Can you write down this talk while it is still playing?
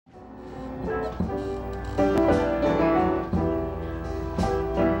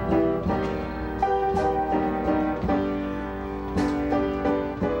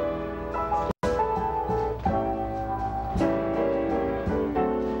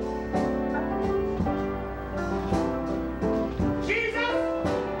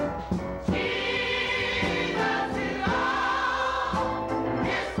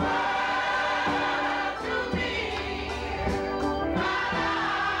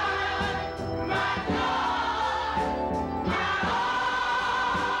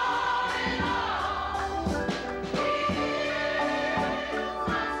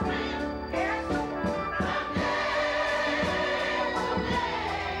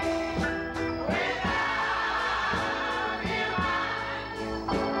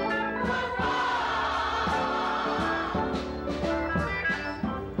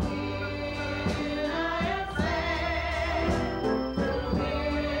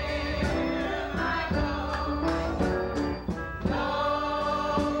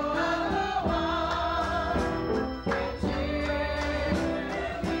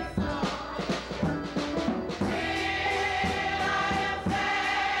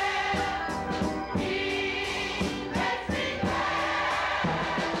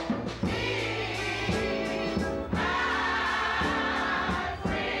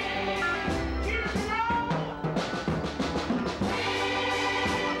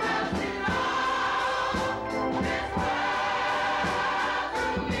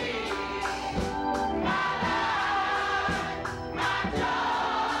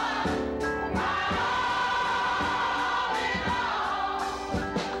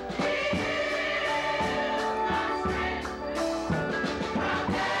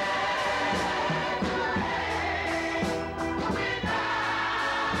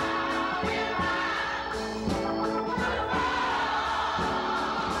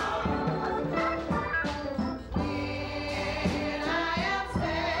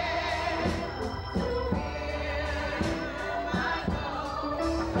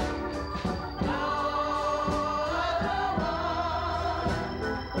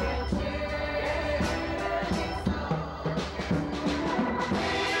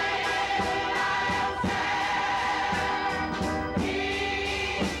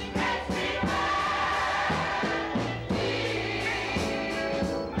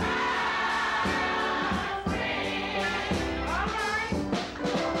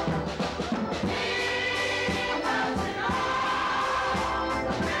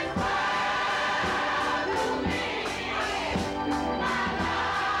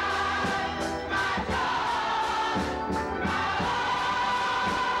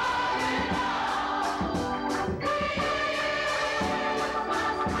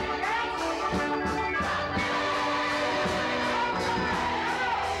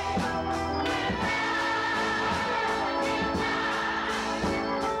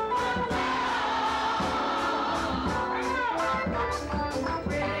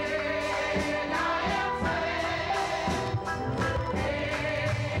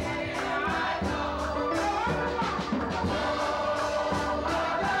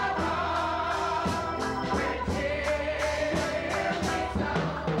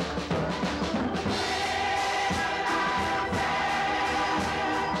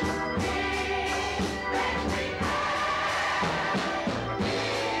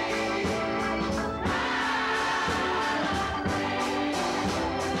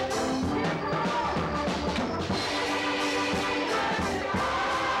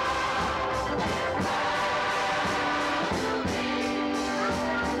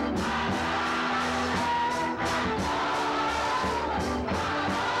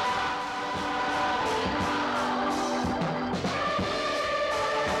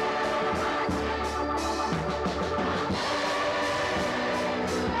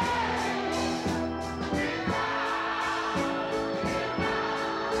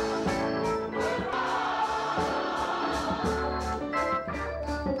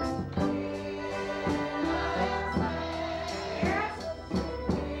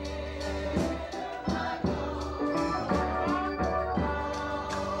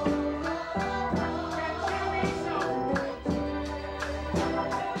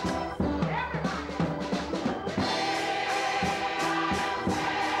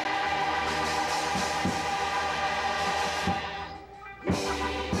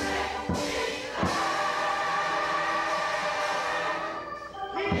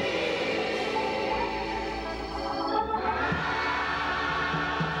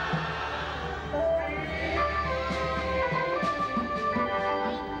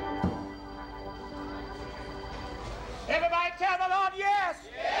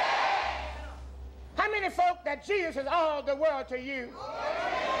that Jesus is all the world to you,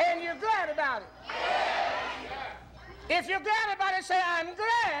 and you're glad about it. If you're glad about it, say, I'm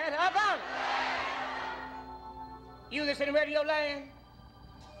glad about it. You listen to Radio Land,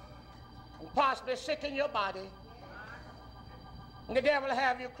 and possibly sick in your body, and the devil will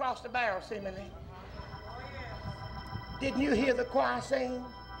have you across the barrel, seemingly. Didn't you hear the choir sing?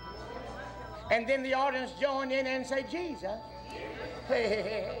 And then the audience join in and say, Jesus, hey, hey,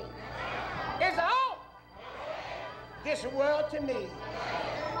 hey. It's all this world to me.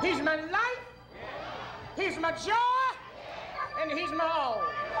 He's my life, he's my joy, and he's my all.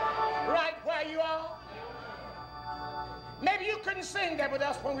 Right where you are. Maybe you couldn't sing that with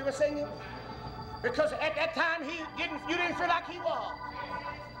us when we were singing, because at that time you didn't feel like he was.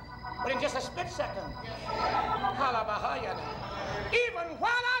 But in just a split second, even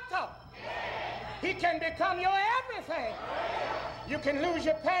while I talk, he can become your everything. You can lose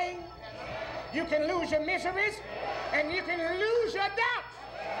your pain, you can lose your miseries, and you can lose your doubts.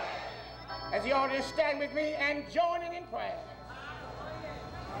 As the audience stand with me and join in prayer.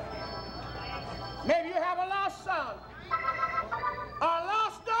 Maybe you have a lost son or a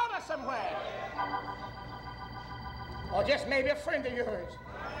lost daughter somewhere, or just maybe a friend of yours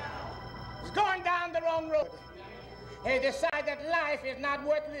is going down the wrong road and decide that life is not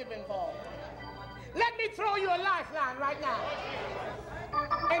worth living for. Let me throw you a lifeline right now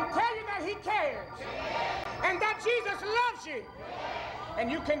and tell you that he cares and that Jesus loves you,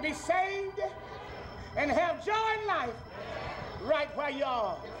 and you can be saved and have joy in life right where you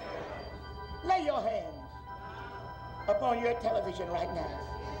are. Lay your hands upon your television right now.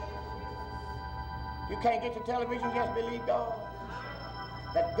 You can't get your television, just believe God.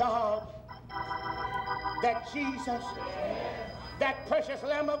 That Jesus, that precious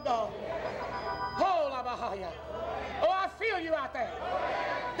Lamb of God. Oh, I feel you out there.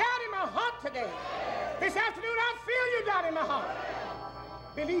 Down in my heart today. This afternoon, I feel you down in my heart.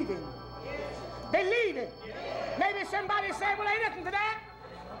 Believe him. Believe it. Maybe somebody said, well, ain't nothing to that.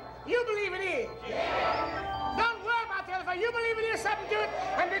 You believe it is. Don't worry about the other thing. You believe it is something to it,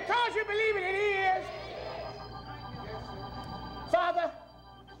 and because you believe it, it is. Father,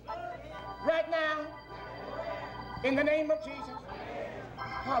 right now, in the name of Jesus,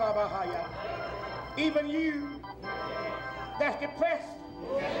 even you that's depressed,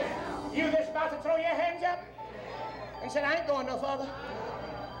 you that's about to throw your hands up and said, I ain't going no further.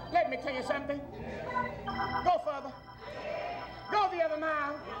 Let me tell you something. Go further. Go the other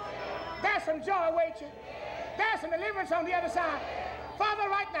mile. There's some joy await you. There's some deliverance on the other side. Father,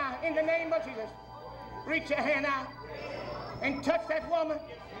 right now, in the name of Jesus, reach your hand out and touch that woman.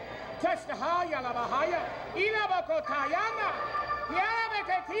 Touch the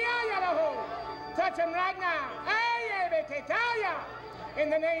touch him right now. In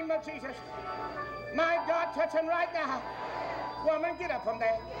the name of Jesus. My God, touch him right now. Woman, get up from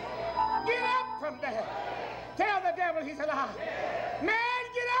there. Get up from there. Tell the devil he's alive. Man,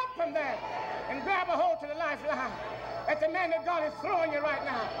 get up from there and grab a hold to the lifeline that the man that God is throwing you right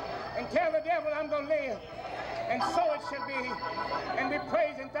now, and tell the devil I'm going to live. And so it should be. And we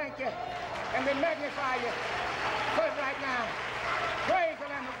praise and thank you, and we magnify you.